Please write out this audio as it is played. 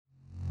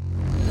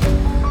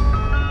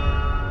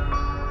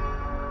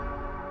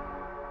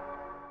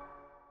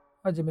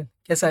हाँ जिमिल,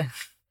 कैसा है?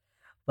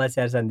 बस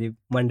यार संदीप,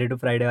 मंडे टू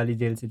फ्राइडे वाली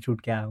जेल से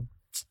छूट के आया हूँ।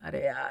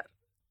 अरे यार,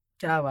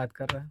 क्या बात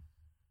कर रहा है?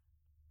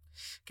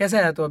 कैसे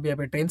आया तू अभी?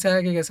 अभी ट्रेन से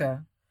आया कि कैसे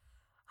आया?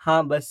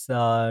 हाँ, बस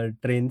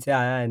ट्रेन से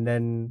आया and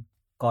then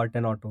cot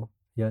N auto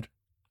here.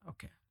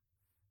 Okay,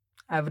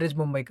 average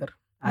Mumbai कर।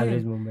 नहीं,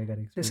 एवरेज मुंबई का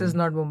this is experience.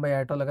 Not Mumbai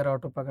at all. अगर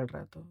ऑटो पकड़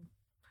रहा है तो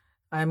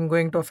I am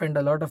going to offend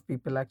a lot of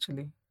people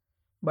actually,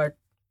 but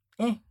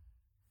A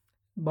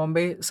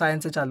Bombay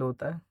science से चालू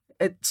होता है।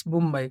 इट्स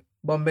मुंबई,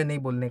 बॉम्बे नहीं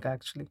बोलने का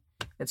एक्चुअली,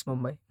 इट्स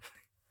मुंबई।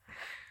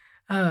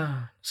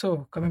 हाँ, so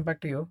coming back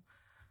to you,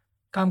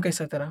 काम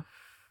कैसा है तेरा?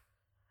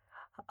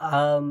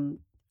 um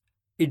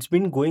it's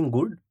been going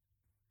good.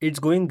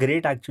 It's going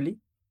great actually.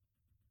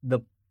 The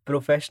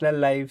professional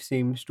life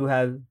seems to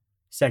have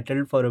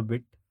settled for a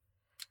bit.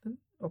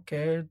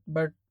 Okay,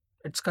 but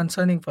it's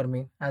concerning for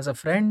me as a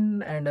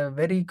friend and a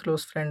very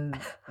close friend.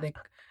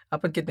 Like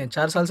अपन कितने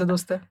 4 साल से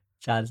दोस्त है?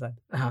 4 साल।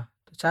 हाँ,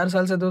 तो 4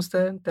 साल से दोस्त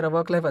है। तेरा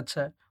वर्क लाइफ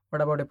अच्छा है।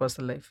 What about your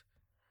personal life?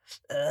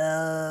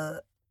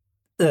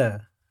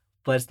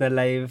 Personal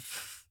life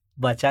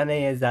बचा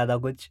नहीं है ज्यादा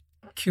कुछ।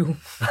 क्यों?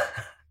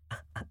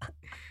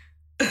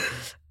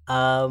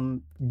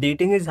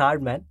 Dating is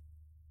hard, man.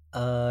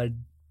 uh Agreed,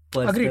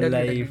 Personal agreed,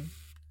 agreed. life,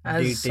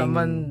 As dating.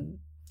 someone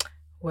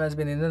who has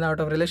been in and out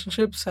of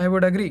relationships, I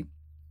would agree.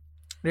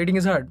 Dating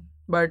is hard.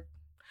 But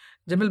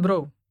Jamil bro,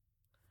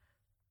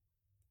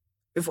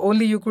 if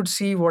only you could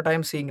see what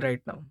I'm seeing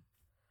right now.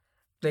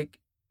 Like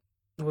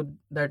with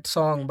that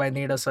song by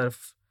Neda Surf.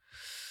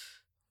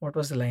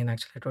 What was the line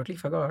actually? I totally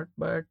forgot.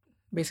 But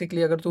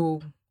basically अगर तू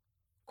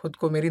खुद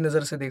को मेरी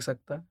नज़र से देख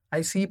सकता,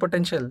 आई सी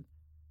potential.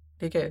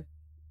 ठीक है,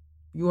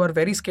 you are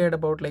very scared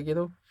about like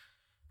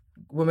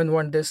women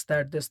want this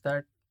that.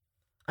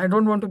 I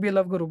don't want to be a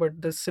love Guru, but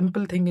the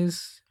simple thing is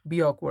B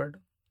awkward.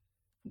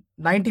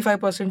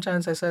 95%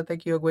 chance ऐसा है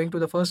कि you are going to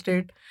the first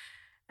date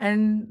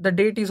and the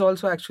date is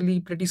also actually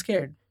pretty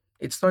scared.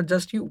 It's not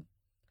just you.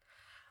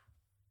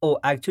 Oh,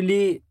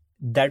 actually,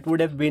 that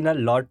would have been a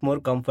lot more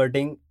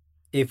comforting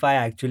if I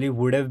actually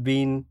would have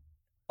been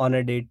on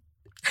a date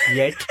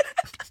yet.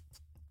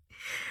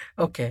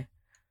 Okay,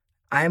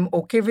 I am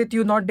okay with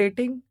you not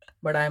dating,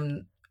 but I'm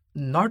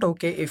not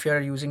okay if you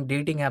are using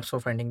dating apps for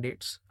finding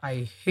dates. I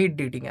hate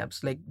dating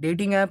apps. Like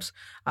dating apps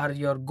are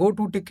your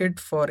go-to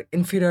ticket for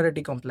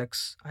inferiority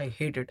complex. I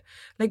hate it.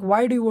 Like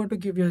why do you want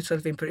to give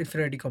yourself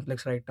inferiority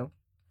complex right now?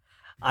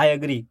 I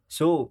agree.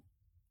 So,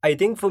 I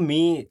think for me,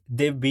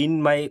 they've been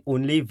my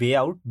only way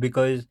out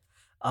because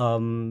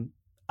um,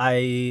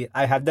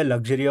 I have the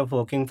luxury of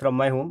working from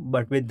my home,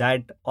 but with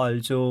that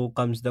also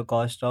comes the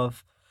cost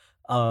of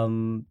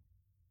um,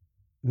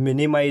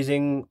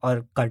 minimizing or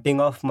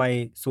cutting off my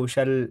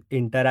social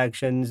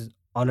interactions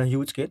on a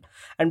huge scale.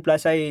 And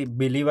plus, I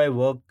believe I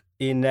work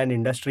in an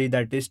industry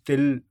that is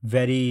still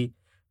very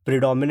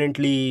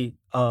predominantly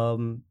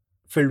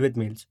filled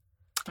with males.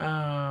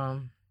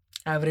 Um,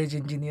 Average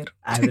engineer.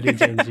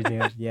 Average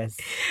engineer, yes.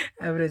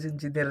 Average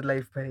engineer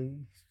life भाई।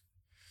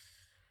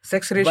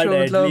 Sex But ratio at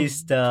मतलब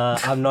least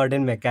I'm not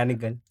in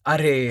mechanical.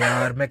 अरे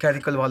यार,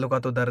 mechanical वालों का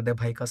तो दर्द है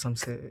भाई कसम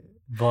से।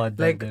 बहुत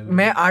दर्द लाइक है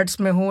मैं भाई। आर्ट्स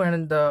में हूँ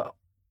and the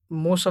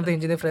most of the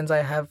engineer friends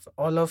I have,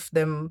 all of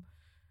them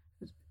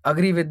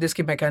agree with this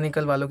कि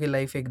मैकेनिकल वालों की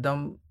लाइफ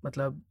एकदम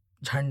मतलब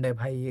झंड है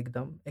भाई,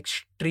 एकदम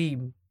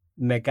extreme.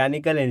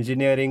 Mechanical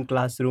engineering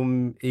classroom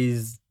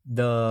is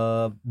the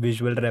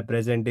visual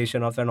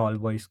representation of an all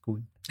boys school.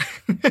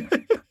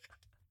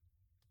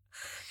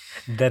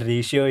 The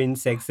ratio in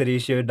sex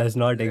ratio does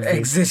not exist.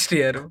 Exist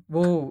यार।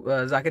 वो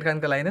जाकिर खान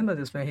का लाइन है ना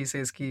जिसमें ही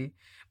सेज कि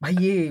भाई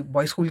ये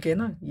बॉय स्कूल के है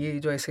ना, ये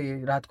जो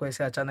ऐसे रात को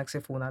ऐसे अचानक से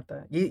फोन आता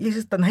है,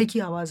 ये तन्हाई की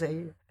आवाज है,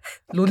 ये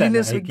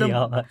लोनलीनेस तन्हाई की एकदम।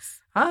 आवाज।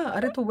 हाँ,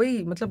 अरे तो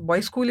वही मतलब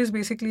बॉय स्कूल इज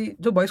बेसिकली,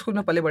 जो बॉय स्कूल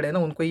में पले बड़े हैं ना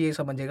उनको ये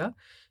समझेगा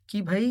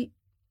कि भाई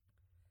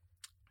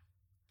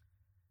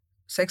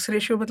सेक्स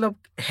रेशियो मतलब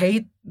है ही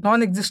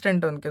नॉन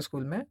एग्जिस्टेंट है उनके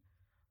स्कूल में।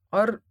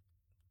 और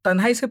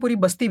तन्हाई से पूरी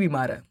बस्ती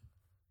बीमार है,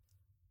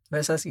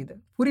 वैसा सीन है।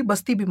 पूरी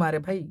बस्ती बीमार है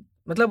भाई।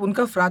 मतलब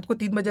उनका रात को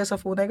 3 बजे ऐसा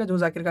फोन आएगा जो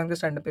जाकिर खान के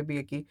स्टैंड अप पे भी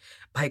है कि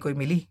भाई कोई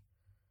मिली।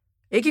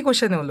 एक ही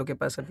क्वेश्चन है उन लोग के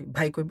पास अभी,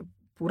 भाई कोई।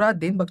 पूरा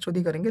दिन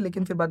बकचोदी करेंगे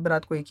लेकिन फिर बाद में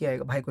रात को एक ही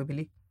आएगा, भाई कोई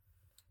मिली।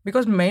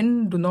 Because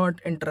men do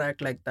not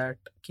interact like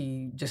that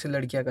कि जैसे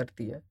लड़कियां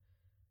करती है,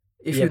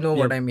 if you Yep, no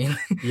what yep. I mean.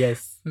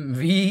 Yes.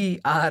 We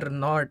are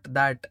not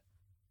that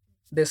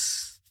this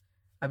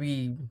अभी।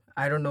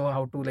 I don't know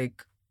how to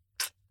like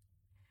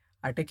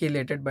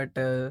articulated, but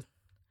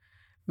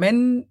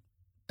men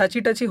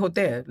touchy touchy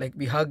होते हैं, like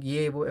we hug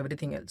ये वो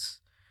everything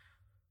else,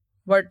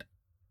 but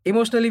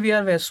emotionally we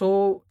are way so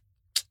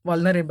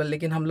vulnerable.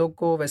 लेकिन हम लोग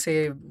को वैसे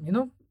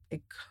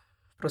एक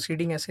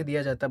प्रोसीडिंग ऐसे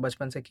दिया जाता है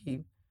बचपन से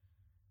कि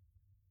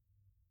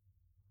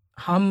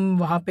हम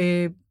वहाँ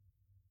पे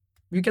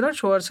we can not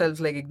show our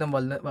self like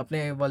एकदम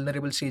अपने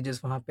वल्नरेबल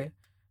स्टेजेस वहाँ पे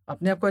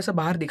अपने आप को ऐसा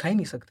बाहर दिखा ही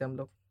नहीं सकते हम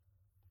लोग।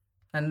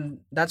 And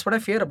that's what I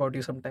fear about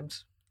you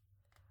sometimes.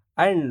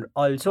 And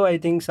also, I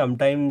think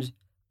sometimes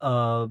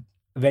uh,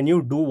 when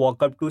you do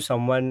walk up to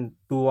someone,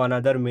 to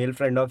another male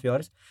friend of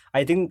yours,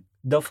 I think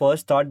the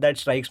first thought that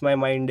strikes my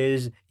mind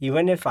is,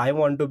 even if I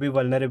want to be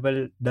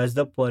vulnerable, does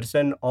the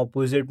person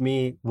opposite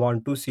me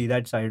want to see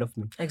that side of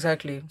me?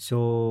 Exactly.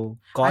 So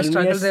I call me a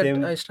struggled that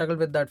sim. I struggled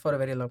with that for a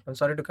very long time.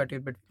 Sorry to cut you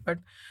a bit, but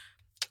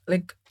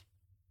like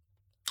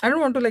I don't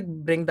want to like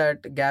bring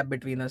that gap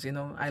between us.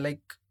 I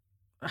like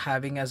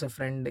having as a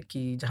friend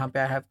ki jahan pe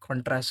I have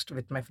contrast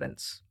with my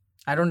friends.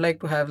 I don't like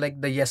to have like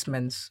the yes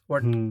men's.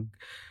 What Hmm.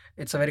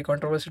 It's a very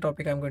controversial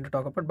topic I'm going to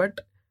talk about. But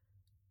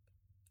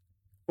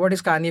what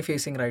is Kanye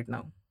facing right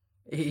now?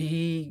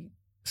 He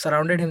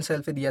surrounded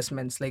himself with yes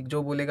men's. Like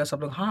जो बोलेगा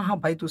सब लोग हाँ हाँ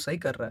भाई तू सही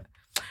कर रहा है.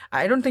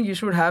 I don't think you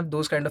should have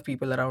those kind of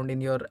people around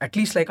in your, at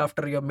least like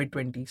after your mid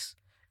 20s.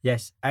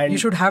 Yes, You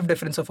should have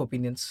difference of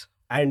opinions.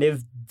 and if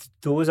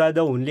those are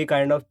the only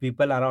kind of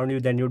people around you,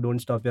 then you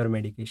don't stop your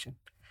medication.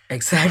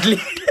 Exactly.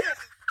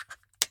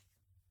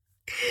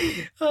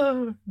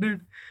 Oh,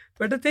 dude.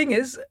 But the thing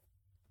is,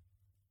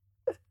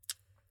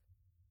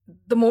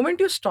 the moment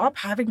you stop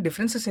having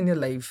differences in your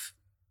life,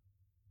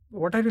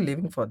 what are you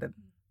living for then?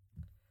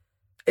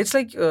 It's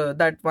like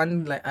that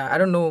one. Like, I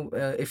don't know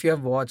if you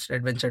have watched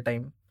Adventure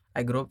Time.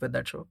 I grew up with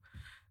that show.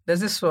 There's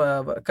this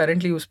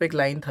currently Uzbek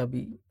line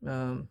thabi.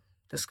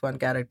 This one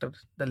character,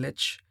 the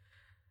Lich.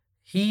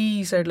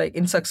 He said like,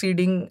 in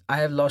succeeding, I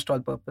have lost all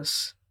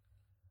purpose,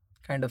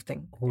 kind of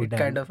thing. Oh, It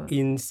kind damn. of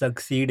In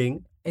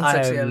succeeding, in I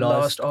succeeding, have I've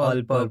lost lost all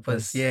all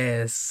purpose. purpose.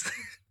 Yes.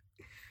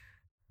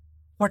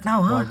 What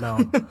now, What now?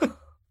 huh?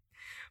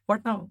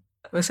 What now?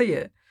 वैसे ही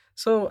है.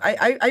 So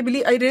I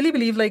believe, I really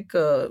believe like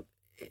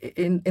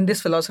in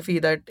this philosophy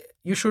that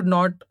you should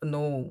not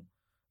know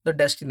the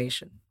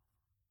destination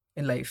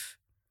in life.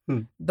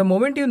 Hmm. The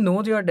moment you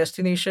know your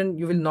destination,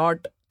 you will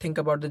not think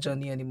about the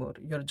journey anymore.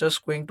 You're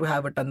just going to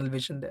have a tunnel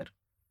vision there.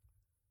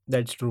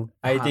 That's true.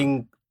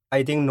 हाँ.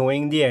 I think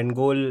knowing the end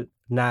goal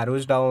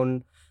narrows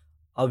down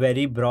a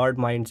very broad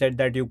mindset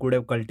that you could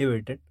have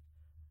cultivated,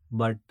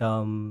 but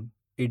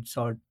it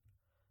sort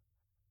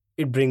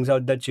it brings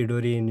out the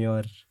chidori in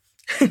your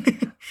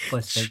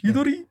perspective.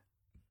 Shidori.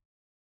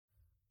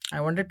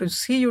 I wanted to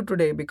see you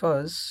today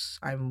because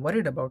I'm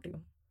worried about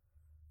you.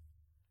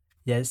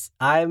 Yes,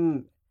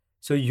 I'm.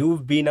 So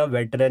you've been a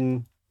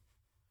veteran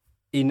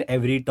in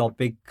every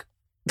topic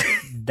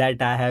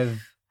that I have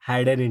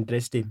had an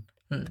interest in.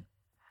 Hmm.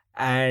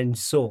 And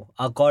so,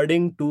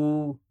 according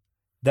to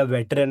the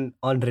veteran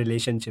on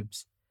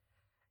relationships,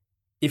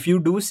 if you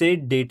do say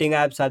dating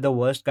apps are the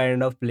worst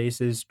kind of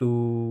places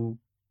to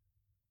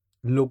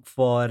look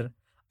for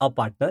a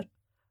partner,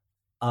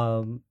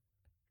 um,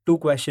 two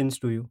questions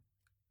to you.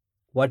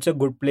 What's a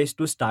good place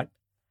to start?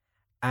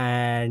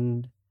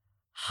 And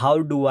how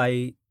do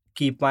I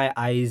keep my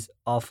eyes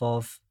off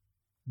of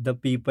the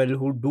people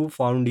who do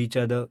found each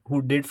other,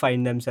 who did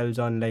find themselves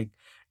on like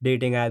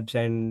dating apps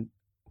and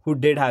who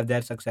did have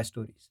their success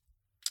stories?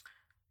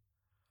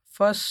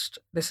 First,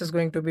 this is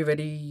going to be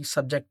very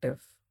subjective,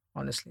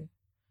 honestly.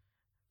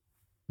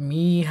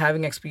 Me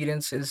having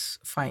experience is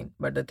fine,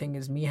 but the thing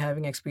is, me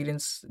having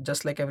experience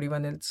just like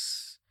everyone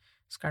else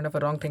is kind of a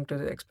wrong thing to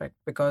expect,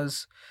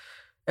 because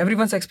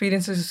everyone's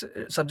experience is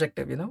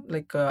subjective.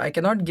 Like I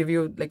cannot give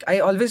you, like I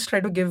always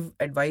try to give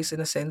advice in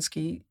a sense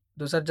ki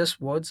those are just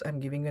words I'm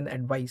giving you an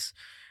advice,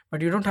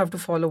 but you don't have to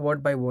follow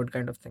word by word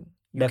kind of thing.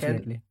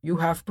 Definitely. You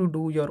have to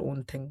do your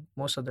own thing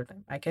most of the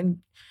time. I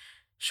can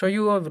show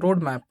you a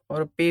roadmap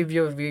or pave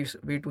your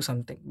way to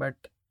something, but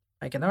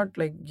I cannot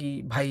like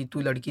कि भाई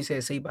तू लड़की से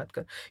ऐसे ही बात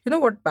कर. You know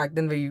what, back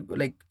then we,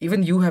 like,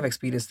 even you have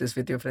experienced this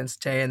with your friends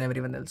Jay and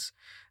everyone else,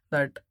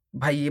 that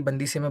भाई ये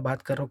बंदी से मैं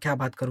बात कर रहा हूँ, क्या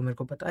बात करूँ मेरे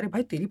को पता. अरे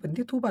भाई तेरी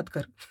बंदी, तू बात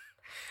कर.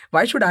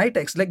 Why should I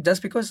text, like,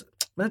 just because?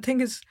 But the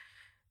thing is,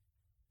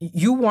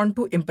 you want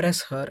to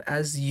impress her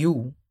as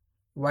you.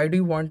 Why do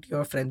you want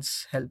your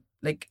friends help?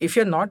 Like, if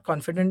you're not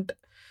confident,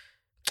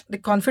 the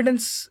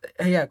confidence,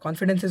 yeah,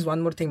 confidence is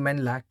one more thing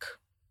men lack,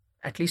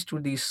 at least to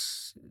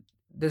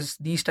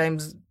these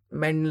times.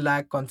 Men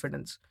lack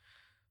confidence.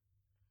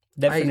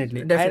 I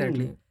Definitely. And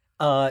definitely.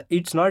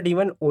 it's not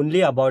even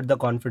only about the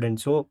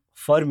confidence. So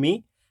for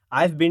me,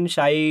 I've been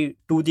shy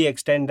to the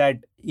extent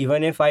that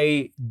even if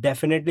I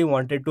definitely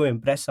wanted to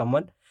impress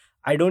someone,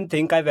 I don't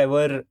think I've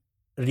ever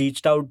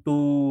reached out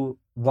to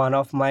one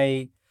of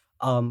my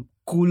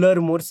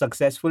cooler, more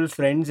successful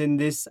friends in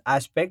this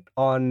aspect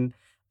on,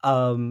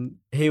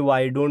 hey,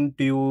 why don't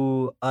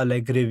you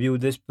like review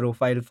this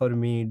profile for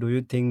me? Do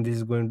you think this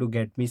is going to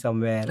get me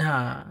somewhere?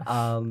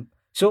 Ah.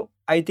 So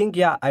I think,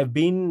 yeah, I've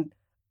been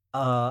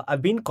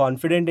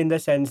confident in the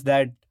sense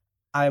that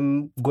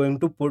I'm going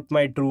to put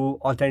my true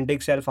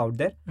authentic self out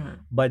there. Mm.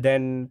 But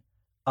then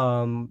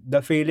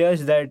the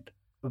failures that,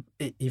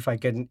 if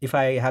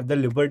I have the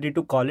liberty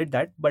to call it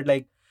that, but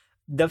like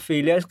the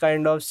failures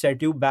kind of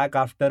set you back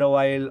after a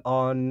while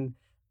on,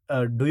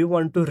 do you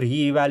want to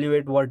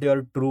reevaluate what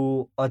your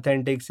true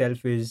authentic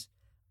self is?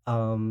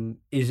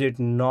 Is it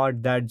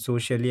not that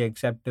socially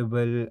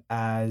acceptable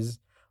as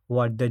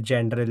what the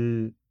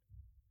general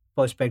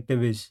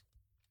perspective is?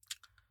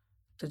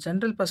 The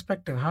general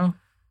perspective, huh?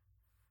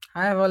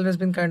 I have always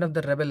been kind of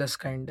the rebellious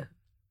kind.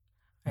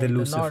 The I do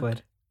Lucifer.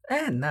 not.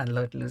 ना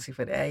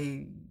Lucifer I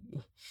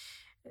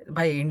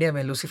भाई India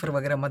में Lucifer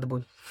वगैरह मत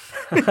बोल.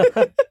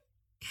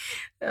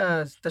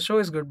 The show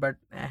is good but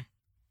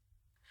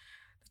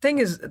thing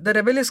is the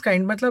rebellious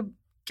kind मतलब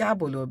क्या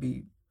बोलूं अभी.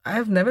 I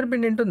have never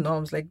been into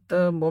norms. Like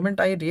the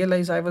moment I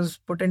realized I was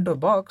put into a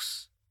box,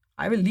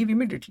 I will leave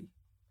immediately.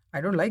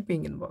 I don't like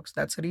being in a box.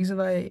 That's the reason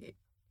why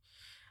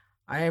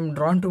I am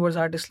drawn towards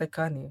artists like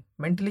Kanye.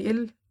 Mentally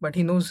ill, but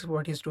he knows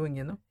what he's doing,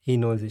 you know. He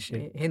knows his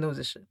shit. He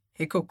knows his shit.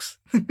 He cooks.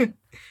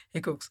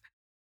 He cooks.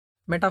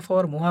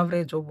 Metaphor,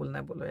 मुहावरे जो बोलना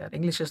है बोलो यार.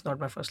 English is not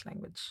my first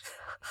language.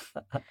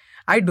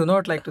 I do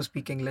not like to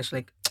speak English.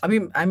 Like I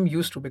mean, I'm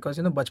used to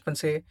because you know बचपन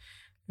से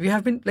we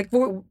have been like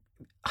वो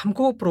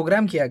हमको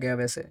प्रोग्राम किया गया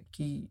वैसे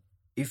कि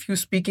if you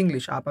speak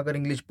English, आप अगर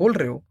इंग्लिश बोल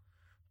रहे हो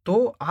तो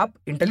आप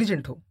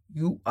इंटेलिजेंट हो.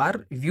 You are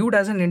viewed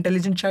as an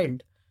intelligent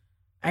child.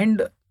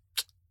 And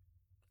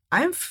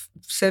I am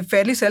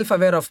fairly self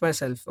aware of my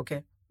self. Okay,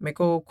 मेरे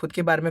को खुद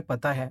के बारे में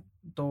पता है.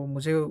 तो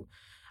मुझे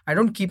I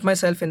don't keep my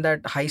self in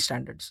that high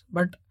standards.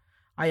 But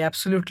I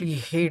absolutely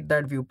hate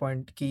that view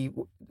point कि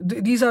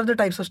these are the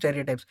types of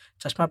stereotypes.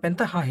 चश्मा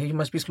पहनता है, हाँ ही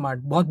मस्ट बी स्मार्ट,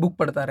 बहुत बुक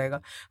पढ़ता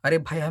रहेगा. अरे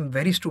भाई I am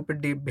very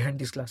stupid behind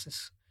this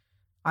classes.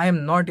 I am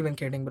not even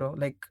kidding bro.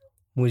 Like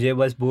मुझे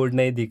बस बोर्ड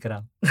नहीं दिख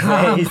रहा.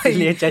 हाँ मैं भाई,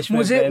 इसलिए चश्मे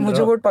मुझे पहन मुझे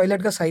रहा वो हूँ.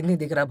 टॉयलेट का साइज नहीं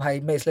दिख रहा भाई,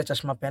 मैं इसलिए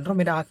चश्मा पहन रहा हूँ.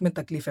 मेरे आँख में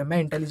तकलीफ है, मैं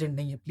इंटेलिजेंट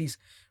नहीं है. Please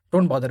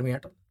don't bother me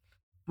at all.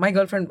 My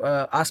girlfriend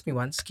asked me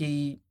once ki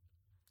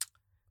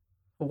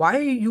why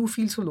you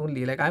feel so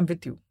lonely, like I'm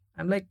with you.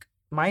 I'm like,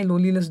 my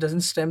loneliness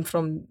doesn't stem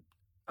from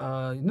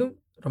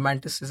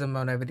romanticism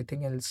or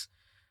everything else.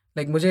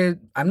 Like mujhe,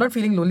 I'm not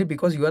feeling lonely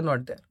because you are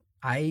not there.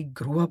 I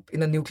grew up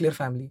in a nuclear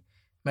family.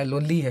 मैं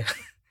lonely है.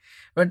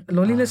 But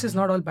loneliness is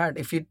हाँ. not all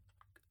bad if it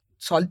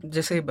solve.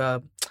 जैसे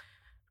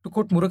to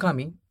quote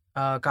Murakami,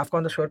 Kafka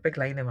on the shore पे एक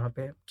line है वहाँ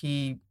पे कि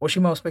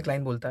ओशिमा उस पे एक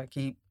लाइन बोलता है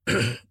कि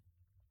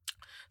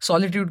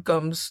solitude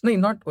comes. No,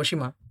 not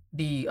Oshima,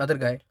 the other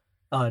guy.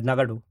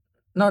 Nagadu.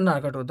 No,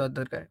 Nagato, the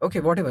other guy.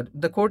 Okay, whatever.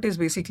 The quote is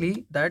basically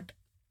that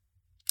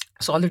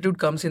solitude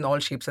comes in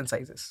all shapes and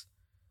sizes.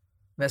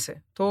 वैसे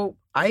तो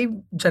आई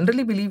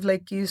जनरली बिलीव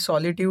लाइक कि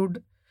solitude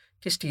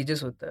के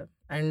stages होता है.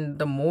 And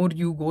the more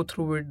you go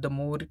through it, the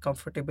more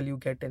comfortable you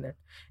get in it.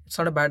 It's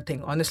not a bad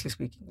thing, honestly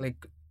speaking.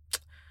 Like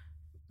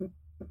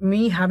me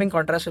having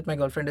contrast with my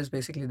girlfriend is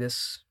basically this.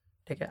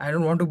 Okay, I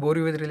don't want to bore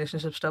you with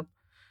relationship stuff,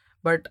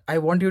 but I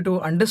want you to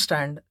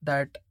understand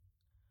that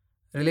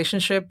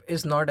relationship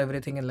is not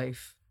everything in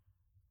life.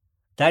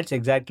 That's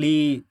exactly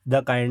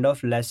the kind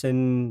of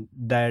lesson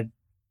that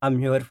I'm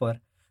here for.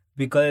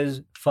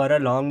 Because for a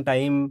long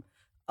time,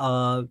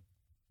 uh,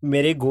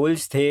 मेरे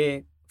goals थे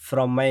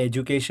from my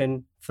education,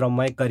 from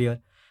my career.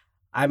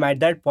 I'm at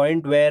that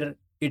point where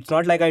it's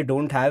not like I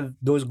don't have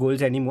those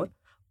goals anymore,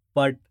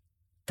 but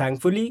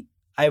thankfully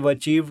I've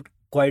achieved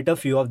quite a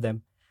few of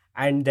them.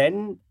 And then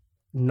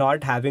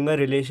not having a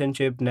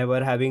relationship,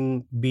 never having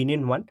been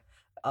in one,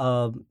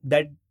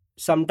 that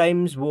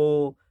sometimes wo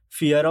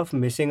fear of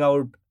missing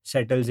out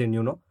settles in,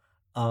 you know.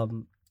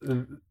 um,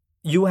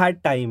 you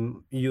had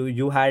time,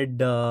 you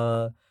had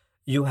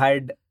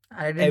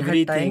I didn't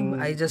had time.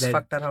 I everything just that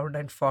fucked around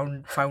and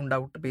found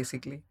out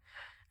basically.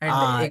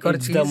 And एक और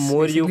it's the चीज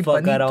more you basically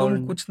fuck बनी, तुम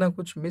around. कुछ ना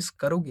कुछ miss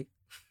करोगे.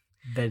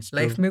 That's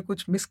life true. में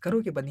कुछ मिस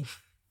करोगे बनी.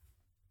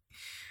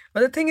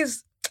 But the thing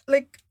is,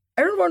 like,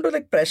 I don't want to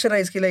like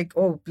pressurize ki like,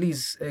 oh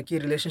please, ki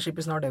relationship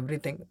is not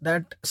everything.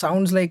 That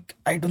sounds like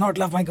I do not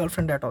love my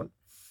girlfriend at all.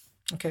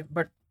 Okay,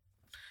 but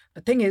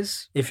the thing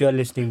is, If you're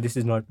listening, this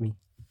is not me.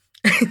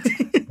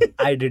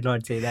 I did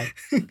not say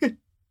that.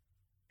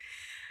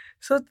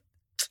 so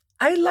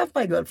I love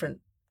my girlfriend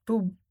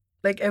to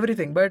like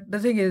everything. But the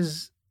thing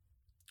is,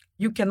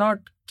 you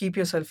cannot keep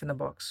yourself in a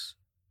box.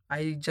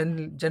 I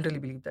generally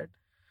believe that.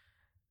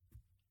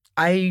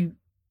 I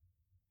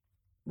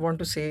want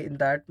to say in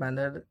that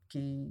manner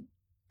कि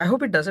I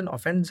hope it doesn't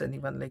offend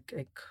anyone. Like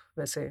एक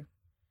वैसे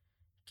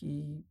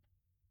कि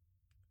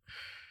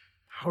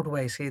how do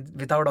I say it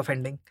without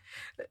offending?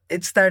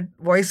 It's that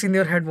voice in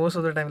your head most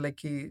of the time, like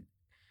कि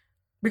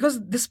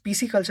because this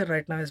PC culture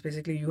right now is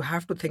basically you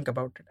have to think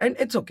about it, and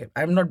it's okay.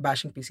 I'm not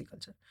bashing PC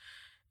culture.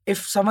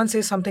 If someone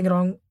says something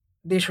wrong,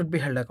 they should be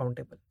held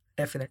accountable,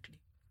 definitely.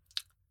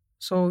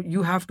 So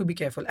you have to be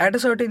careful. At a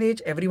certain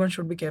age, everyone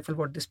should be careful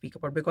what they speak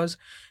about because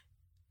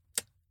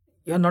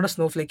you're not a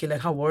snowflake.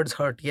 Like how words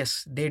hurt. Yes,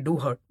 they do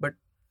hurt, but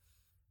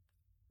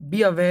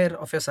be aware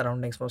of your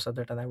surroundings most of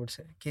the time. I would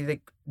say कि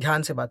like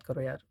ध्यान से बात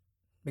करो यार,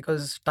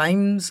 because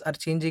times are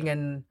changing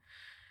and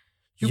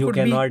you You could be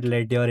cannot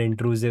let your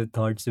intrusive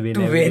thoughts win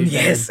to every win. time.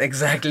 Yes,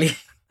 exactly.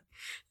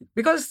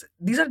 Because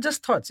these are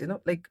just thoughts, you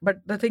know. Like, but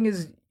the thing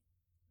is,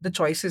 the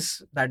choices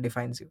that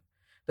defines you,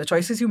 the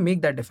choices you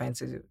make that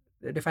defines you.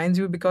 It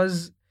defines you because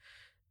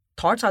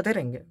thoughts आते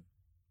रहेंगे.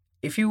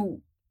 If you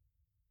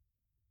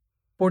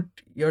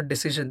put your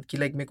decision कि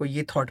like मेरे को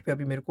ये thought पे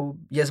अभी मेरे को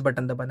yes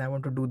button दबाना है, I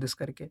want to do this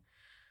करके,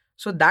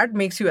 so that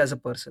makes you as a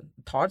person.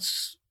 Thoughts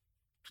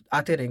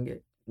आते रहेंगे.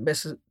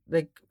 बस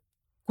like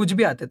कुछ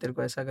भी आते तेरे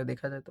को ऐसा अगर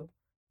देखा जाए तो.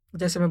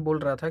 जैसे मैं बोल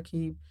रहा था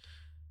कि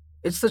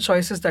It's the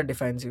choices that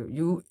defines you.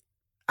 You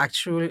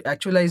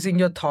actualizing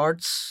your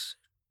thoughts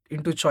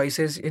into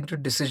choices, into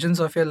decisions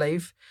of your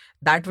life,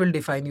 that will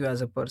define you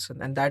as a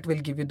person, and that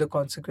will give you the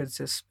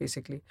consequences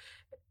basically.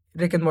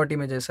 Rick and Morty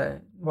में जैसा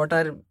है.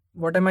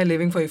 What am I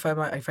living for if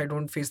I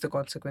don't face the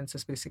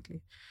consequences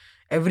basically?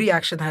 Every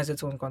action has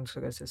its own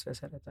consequences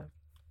वैसा रहता है.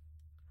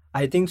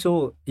 I think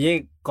so.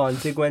 ये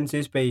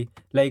consequences पे ही,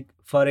 like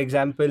for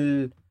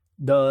example,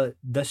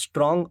 the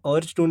strong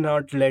urge to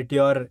not let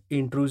your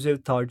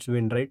intrusive thoughts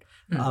win, right?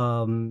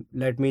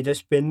 Let me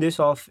just spin this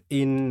off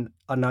in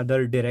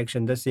another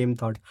direction, the same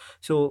thought.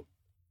 So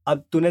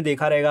अब तूने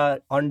देखा रहेगा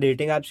on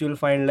dating apps you'll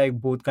find like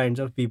both kinds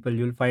of people.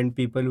 You'll find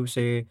people who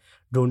say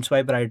don't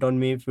swipe right on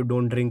me if you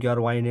don't drink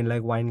your wine in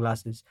like wine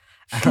glasses,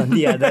 and on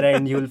the other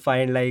end you'll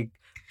find like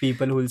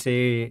people who'll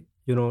say,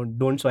 you know,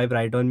 don't swipe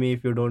right on me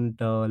if you don't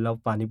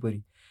love pani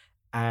puri.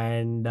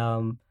 And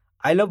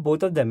I love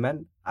both of them,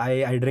 man.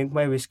 I drink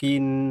my whiskey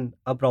in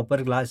a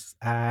proper glass,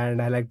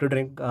 and I like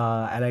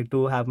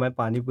to have my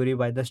pani puri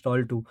by the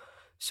stall too.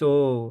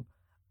 So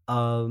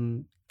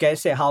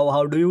कैसे,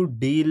 how do you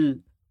deal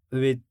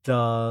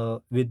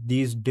with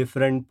these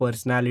different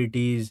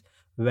personalities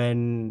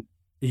when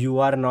you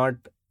are not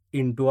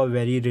into a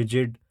very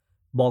rigid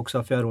box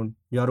of your own?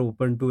 You're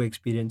open to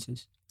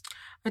experiences.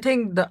 I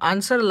think the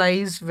answer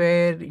lies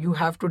where you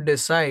have to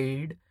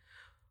decide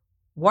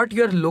what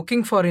you're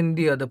looking for in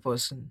the other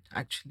person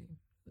actually.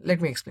 Let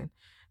me explain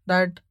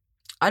that.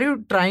 Are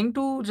you trying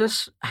to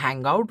just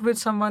hang out with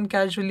someone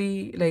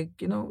casually, like,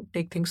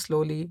 take things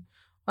slowly,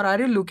 or are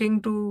you looking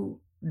to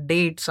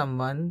date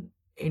someone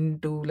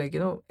into, like,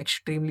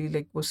 extremely,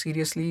 like, वो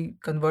seriously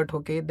convert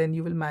okay, then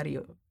you will marry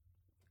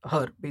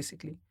her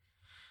basically.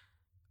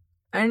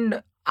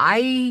 And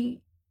I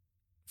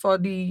for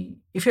the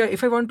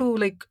if I want to,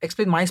 like,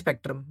 explain my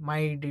spectrum,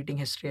 my dating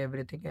history,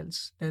 everything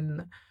else,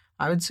 then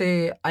I would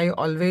say I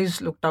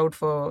always looked out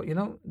for,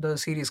 the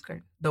serious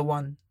kind, the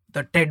one,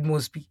 the Ted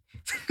Mosby.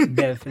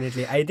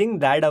 Definitely. I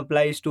think that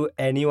applies to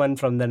anyone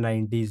from the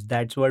 90s.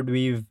 That's what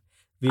we've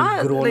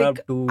grown Like,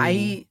 up to.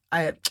 I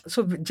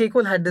so J.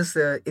 Cole had this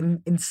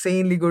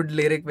insanely good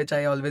lyric which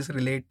I always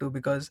relate to,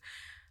 because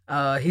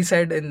he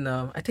said in,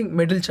 I think,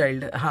 Middle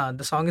Child,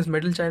 the song is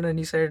Middle Child, and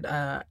he said,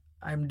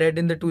 I'm dead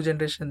in the two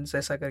generations,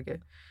 ऐसा करके.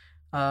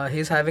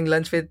 He's having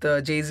lunch with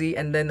Jay-Z,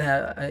 and then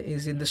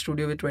he's in the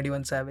studio with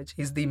 21 Savage.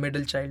 He's the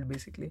middle child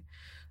basically.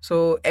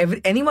 So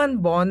anyone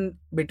born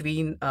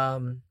between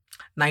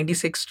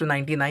 96 to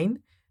 99,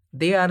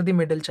 they are the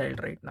middle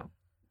child right now.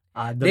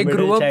 The They grew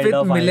middle up child with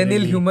of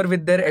millennial irony. humor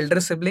with their elder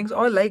siblings,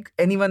 or like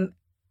anyone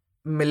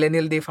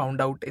millennial they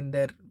found out in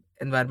their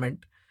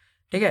environment.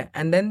 Okay?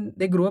 And then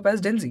they grew up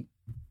as Gen Z.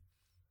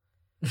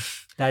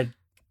 That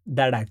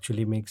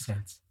actually makes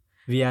sense.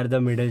 We are the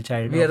middle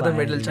child We are of the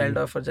middle child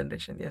irony. of our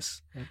generation,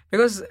 yes. Yeah.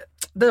 Because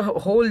the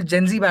whole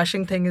Gen Z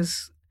bashing thing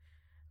is,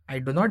 I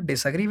do not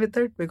disagree with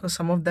it, because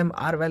some of them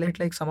are valid,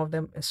 like some of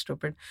them is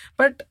stupid.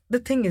 But the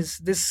thing is,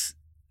 this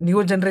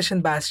newer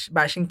generation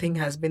bashing thing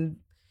has been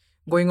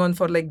going on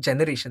for like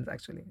generations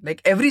actually.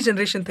 Like every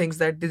generation thinks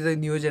that the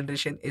newer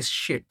generation is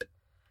shit.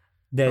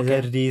 There's a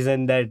Okay.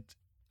 reason that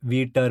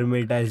we term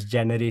it as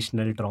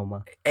generational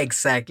trauma.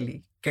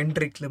 Exactly.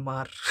 Kendrick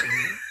Lamar.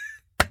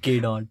 K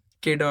dot.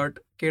 K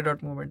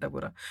dot movement है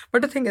पूरा.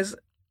 But the thing is,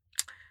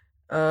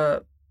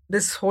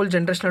 this whole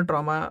generational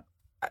trauma,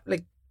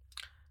 like,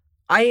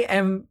 I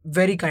am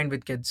very kind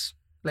with kids.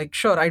 Like,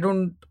 sure, I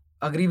don't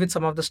agree with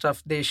some of the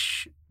stuff they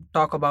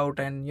talk about,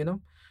 and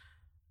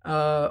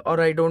or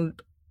I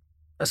don't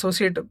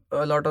associate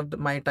a lot of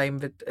my time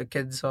with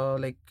kids, or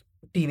like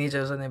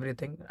teenagers and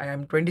everything. I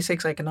am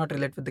 26. I cannot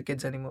relate with the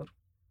kids anymore.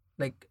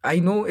 Like, I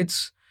know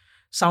it's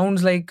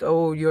sounds like,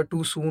 oh, you're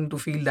too soon to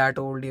feel that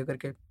old. ये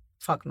करके.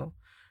 Fuck no.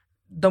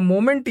 The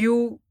moment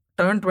you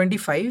turn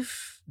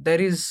 25, there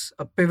is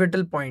a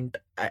pivotal point.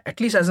 At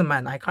least as a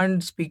man, I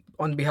can't speak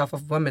on behalf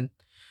of women,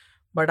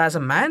 but as a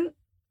man,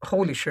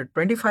 holy shit,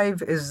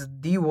 25 is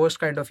the worst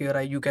kind of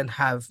year you can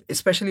have,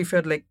 especially if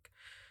you're like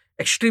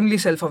extremely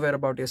self-aware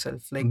about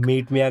yourself. Like,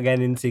 Meet me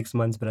again in 6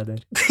 months, brother.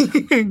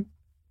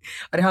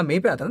 अरे हाँ, मई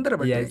पे आता है ना तेरा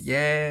birthday. Yes.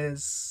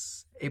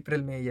 Yes,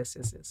 अप्रैल में. Yes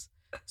yes yes.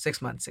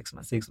 6 months.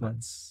 6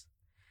 months.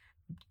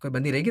 कोई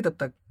बंदी रहेगी तब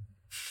तक?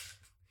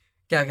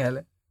 क्या ख्याल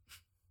है?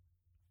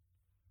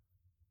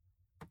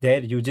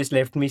 There, you just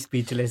left me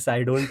speechless.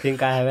 I don't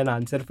think I have an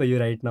answer for you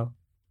right now.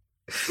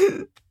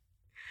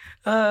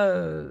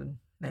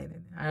 नहीं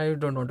नहीं, I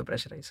don't want to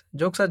pressurise.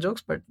 Jokes are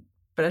jokes, but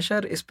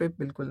pressure इस पे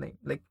बिल्कुल नहीं.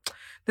 Like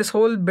this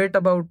whole bit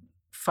about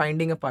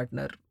finding a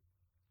partner,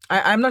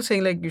 I am not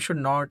saying like you should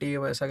not ये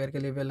वैसा करके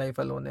live your life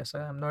alone, ऐसा.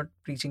 आई am not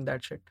preaching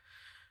that shit.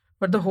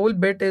 But the whole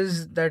bit is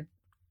that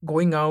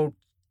going out,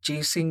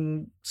 chasing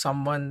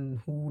someone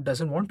who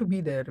doesn't want to be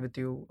there with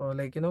you, or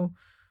like,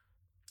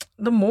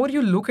 the more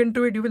you look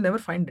into it, you will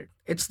never find it.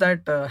 It's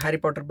that Harry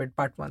Potter bit,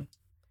 part 1.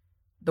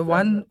 The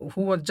one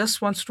who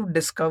just wants to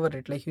discover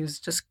it, like he's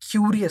just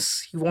curious,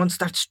 he wants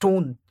that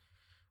stone.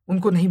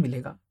 उनको नहीं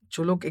मिलेगा.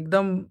 जो लोग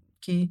एकदम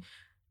कि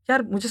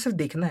यार मुझे सिर्फ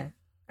देखना है,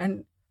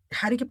 एंड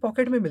हैरी के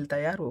पॉकेट में मिलता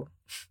है यार वो.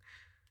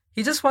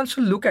 He just wants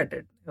to look at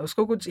it.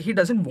 उसको कुछ he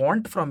doesn't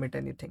want from it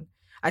anything.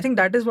 I think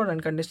that is what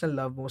unconditional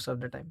love most of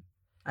the time.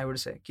 I would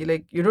say कि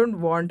like you don't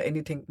want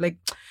anything. Like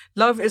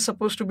love is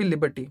supposed to be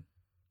liberty.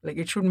 Like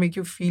it should make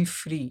you feel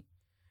free.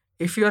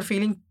 If you are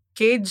feeling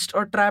caged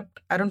or trapped,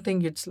 I don't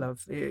think it's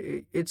love.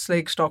 It's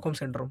like Stockholm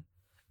syndrome.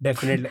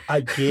 Definitely.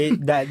 Okay,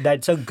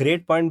 that's a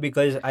great point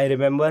because I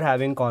remember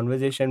having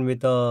conversation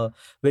with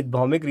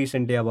Bhaumik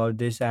recently about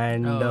this,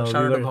 and Oh, shout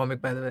we out to were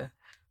Bhaumik, by the way.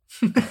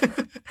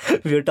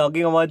 we were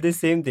talking about the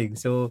same thing.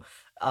 So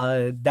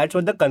that's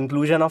what the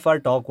conclusion of our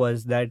talk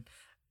was, that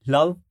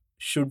love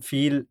should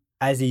feel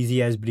as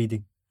easy as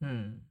breathing.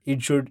 Hmm.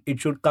 It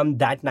should come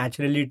that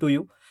naturally to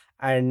you,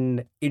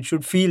 and it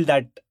should feel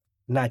that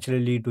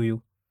naturally to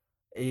you.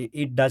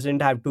 It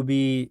doesn't have to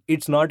be.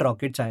 It's not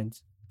rocket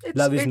science. It's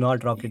Love is it.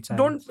 not rocket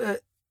Don't. science.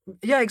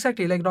 Yeah,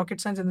 exactly. Like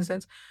rocket science in the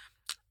sense.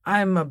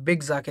 I'm a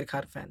big Zakir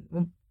Khan fan.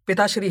 वो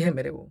पिताश्री है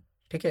मेरे वो.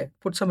 ठीक है.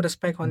 Put some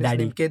respect on his name.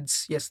 Daddy. Kids.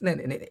 Yes.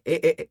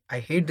 नहीं. I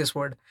hate this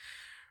word.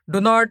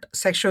 Do not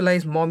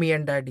sexualize mommy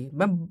and daddy.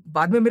 मैं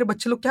बाद में मेरे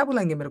बच्चे लोग क्या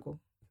बुलाएंगे मेरे को?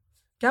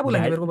 क्या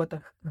बुलाएंगे Dad. मेरे को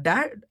बता?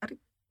 Dad. अरे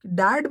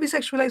डैड भी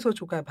सेक्सुअलाइज हो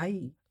चुका है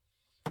भाई.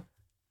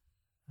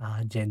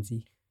 Gen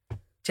Z.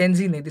 Gen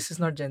Z नहीं. This is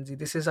not Gen Z.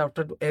 This is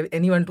after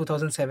anyone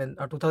 2007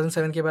 और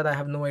 2007 के बाद I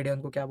have no idea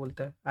उनको क्या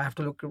बोलता है. I have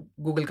to look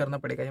Google करना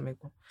पड़ेगा ये मेरे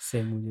को.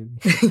 Same मुझे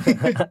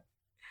भी.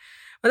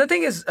 But the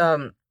thing is,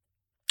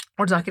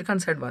 what Zakir Khan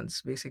said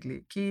once basically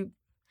कि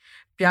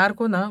प्यार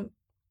को ना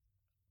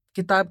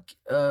किताब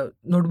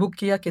नोटबुक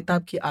की या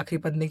किताब की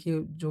आखिरी पन्ने की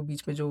जो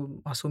बीच में जो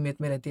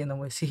मासूमियत में रहती है ना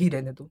वैसे ही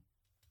रहने दो.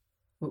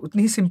 वो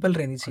उतनी ही सिंपल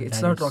रहनी चाहिए. It's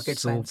That not is rocket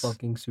so science.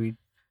 fucking sweet.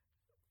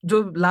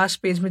 जो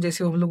लास्ट पेज में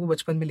जैसे हम लोग वो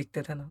बचपन में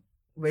लिखते थे ना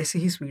वैसे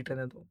ही स्वीट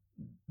रहने दो.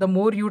 The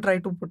more you try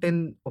to put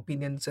in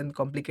opinions and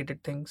complicated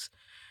things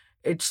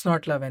it's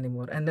not love any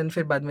more. And then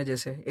फिर बाद में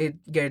जैसे it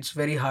gets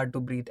very hard to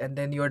breathe and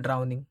then you are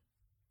drowning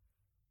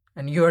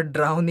and you are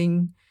drowning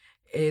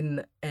in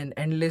an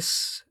endless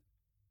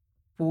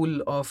pool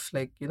of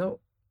like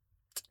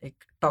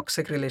एक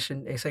toxic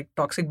relation ऐसा एक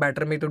toxic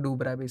batter में तो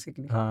डूब रहा है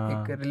बेसिकली. एक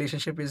हाँ.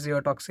 रिलेशनशिप इज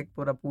योर टॉक्सिक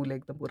पूरा पूल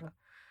एकदम पूरा.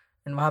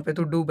 एंड वहां पे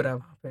तो डूब रहा है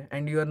वहां पे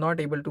and you are not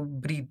able to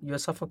breathe. You are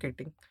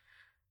suffocating.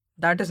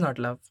 That is not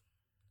love.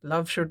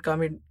 Love should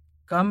come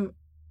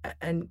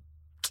and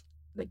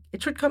like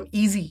it should come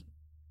easy.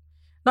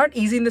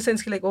 Not easy in the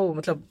sense कि like oh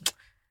मतलब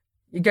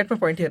you get my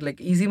point here.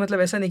 Like easy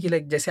मतलब ऐसा नहीं कि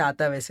like जैसे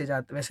आता है वैसे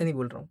जाता वैसे नहीं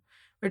बोल रहा हूँ.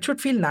 It should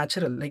feel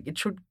natural. Like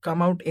it should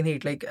come out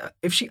innate. Like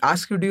if she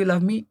asks you, "Do you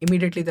love me?"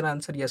 immediately their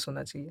answer yes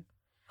होना चाहिए.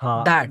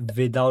 हाँ. That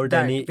Without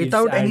any ifs,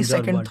 without any ands, or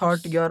second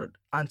thought, buts. your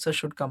answer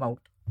should come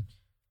out.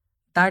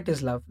 That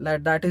is love.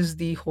 That is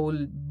the whole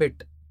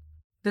bit.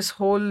 This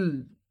whole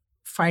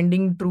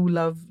finding true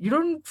love. You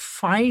don't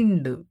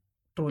find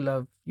true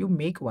love. You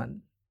make one.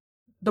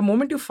 The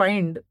moment you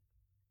find,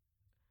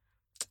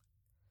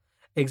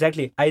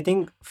 Exactly. I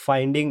think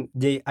finding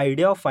the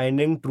idea of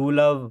finding true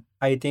love,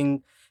 I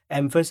think,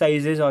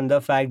 emphasizes on the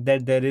fact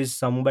that there is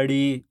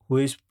somebody who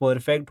is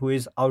perfect, who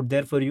is out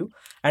there for you.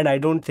 And I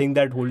don't think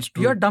that holds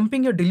true. you're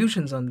dumping your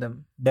delusions on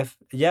them.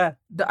 Yeah.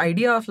 The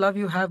idea of love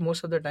you have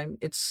most of the time,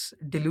 it's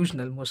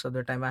delusional most of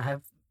the time. I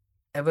have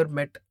ever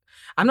met.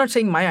 I'm not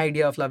saying my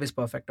idea of love is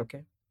perfect,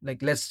 okay?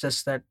 Like let's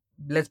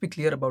be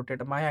clear about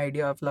it. My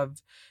idea of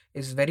love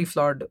is very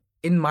flawed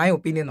in my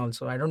opinion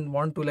also. I don't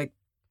want to like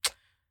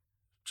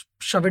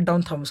shove it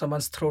down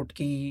someone's throat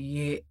कि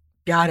ये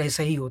प्यार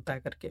ऐसा ही होता है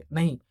करके.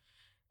 नहीं.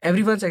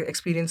 Everyone's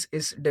experience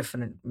is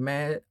different.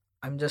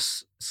 I'm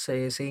just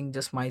saying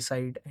just my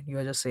side and you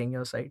are just saying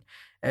your side.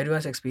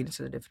 Everyone's experience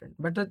is different.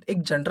 But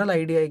एक general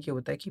idea एक ये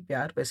होता है कि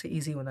प्यार वैसे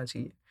इजी होना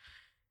चाहिए.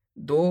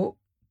 दो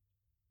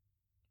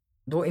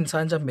दो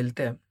इंसान जब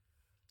मिलते हैं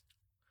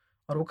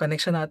और वो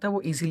कनेक्शन आता है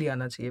वो इजीली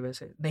आना चाहिए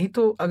वैसे. नहीं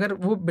तो अगर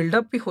वो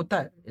बिल्डअप भी होता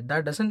है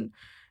दैट डजंट.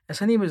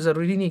 ऐसा नहीं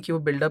ज़रूरी नहीं कि वो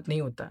बिल्डअप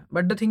नहीं होता है.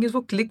 बट द थिंग इज़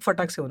वो क्लिक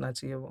फटाक से होना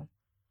चाहिए वो.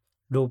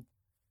 Dope.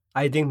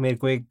 I think मेरे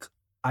को एक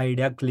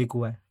आइडिया क्लिक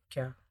हुआ है.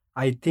 क्या?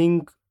 I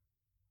think,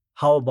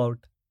 how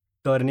about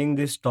turning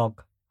this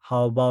talk?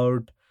 How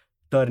about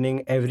turning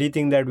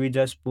everything that we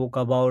just spoke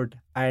about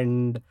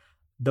and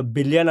the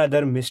billion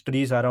other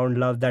mysteries around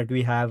love that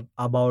we have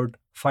about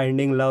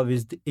finding love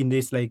in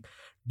this like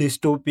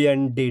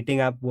dystopian dating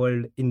app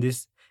world, in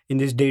this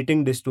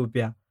dating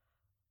dystopia?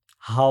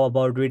 How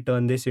about we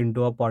turn this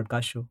into a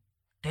podcast show?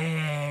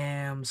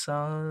 Damn,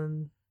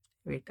 son.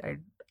 Wait,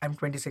 I'm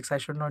 26. I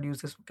should not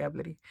use this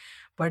vocabulary.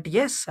 But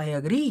yes, I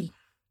agree.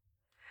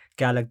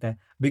 क्या लगता है?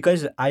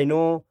 Because I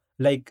know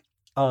like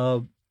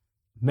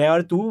मैं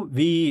और तू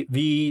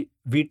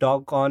we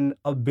talk on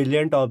a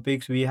billion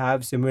topics. We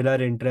have similar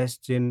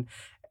interests in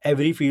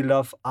every field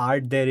of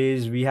art there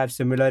is. We have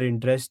similar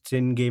interests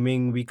in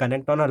gaming. We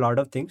connect on a lot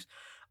of things.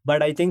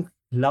 But I think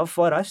love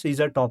for us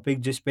is a topic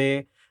जिस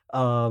पे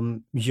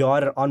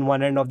you're on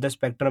one end of the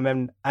spectrum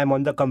and I'm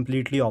on the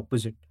completely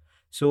opposite.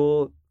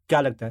 So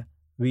क्या लगता है?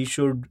 We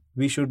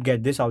should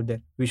get this out there.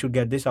 We should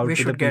get this out We to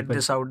the should get people.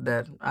 this out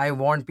there. I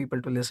want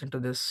people to listen to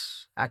this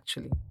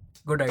actually.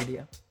 Good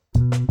idea.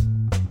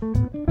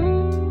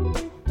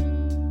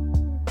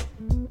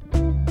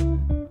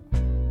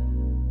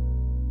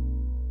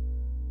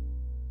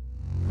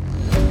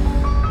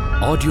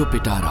 Audio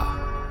पिटारा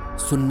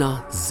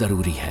सुनना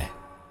जरूरी है।